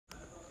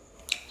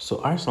So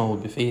Arsenal will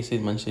be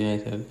facing Manchester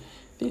United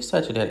this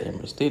Saturday at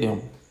Emirates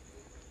Stadium.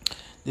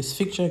 This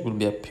fixture will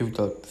be a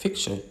pivotal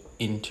fixture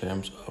in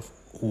terms of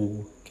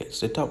who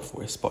gets the top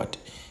four spot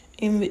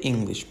in the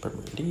English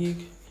Premier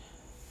League.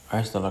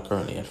 Arsenal are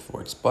currently at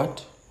fourth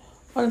spot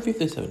on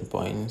 57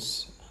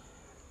 points,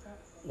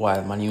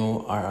 while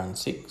Manu are in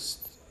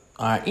sixth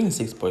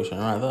position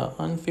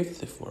on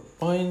 54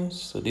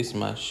 points. So this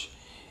match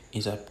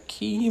is a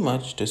key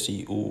match to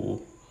see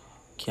who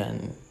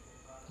can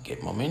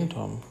get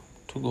momentum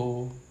to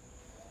go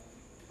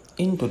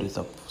into the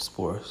top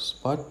four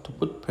spot to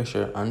put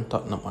pressure on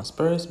Tottenham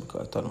Hotspurs,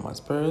 because Tottenham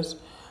Hotspurs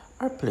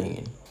are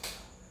playing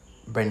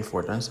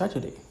Brentford on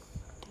Saturday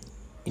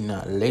in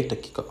a later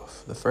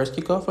kickoff. The first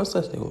kickoff on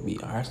Saturday will be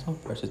Arsenal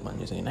versus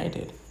Manchester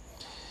United.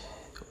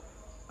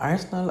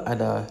 Arsenal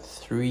had a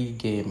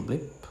 3-game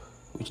blip,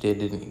 which they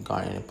didn't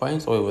garner any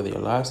points. However,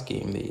 their last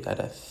game they had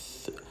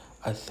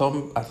a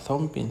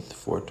thumping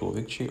 4-2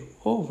 victory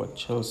over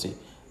Chelsea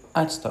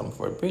at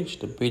Stamford Bridge.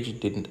 The Bridge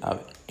didn't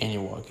have any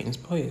walk-in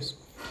space.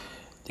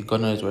 The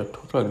Gunners were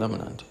totally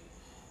dominant.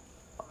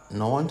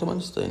 No one to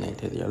Manchester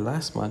United. Their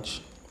last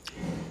match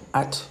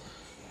at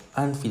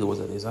Anfield was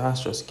a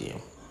disastrous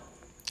game.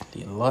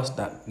 They lost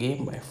that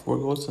game by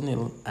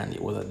 4-0, and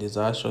it was a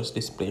disastrous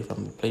display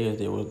from the players.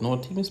 There was no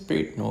team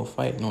spirit, no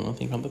fight, no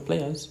nothing from the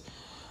players.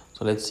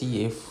 So let's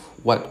see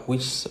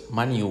which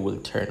Manu will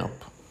turn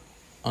up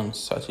on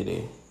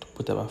Saturday to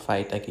put up a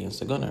fight against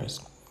the Gunners.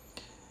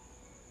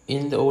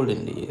 In the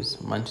olden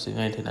days, Manchester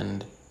United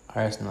and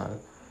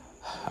Arsenal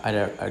had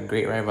a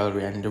great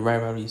rivalry, and the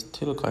rivalry is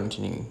still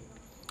continuing.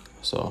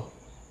 So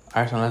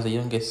Arsenal has the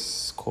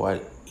youngest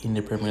squad in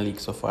the Premier League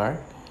so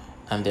far,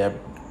 and they are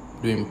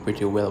doing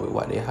pretty well with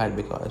what they had,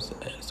 because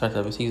at the start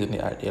of the season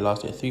they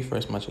lost their 3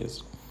 first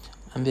matches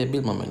and they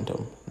built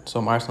momentum.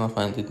 Some Arsenal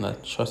fans did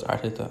not trust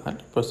Arteta and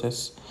the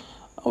process.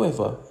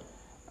 However,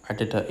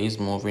 Arteta is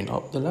moving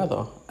up the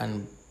ladder,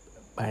 and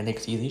by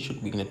next season he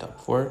should be in the top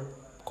 4,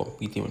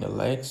 competing with the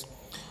likes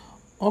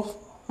of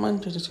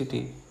Manchester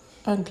City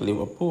and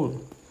Liverpool.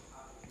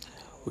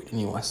 With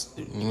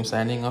the new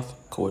signing of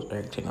coach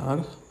Erik ten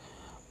Hag,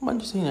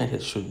 Manchester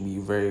United should be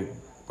very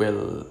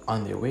well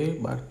on their way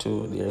back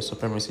to their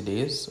supremacy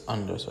days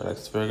under Sir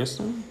Alex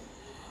Ferguson,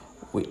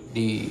 with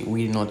the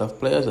weeding out of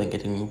players and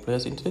getting new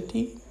players into the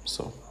team.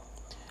 So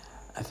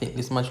I think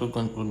this match will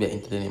be an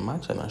entertaining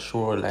match. I'm not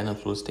sure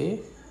lineups will stay,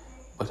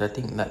 but I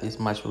think that this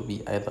match will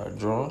be either a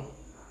draw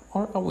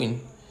or a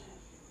win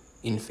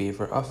in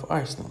favor of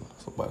Arsenal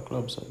Football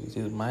Club. So this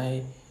is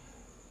my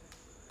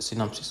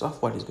synopsis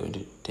of what is going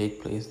to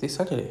take place this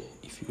Saturday.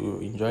 If you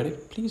enjoyed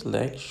it, please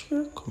like,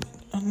 share, comment,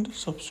 and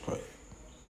subscribe.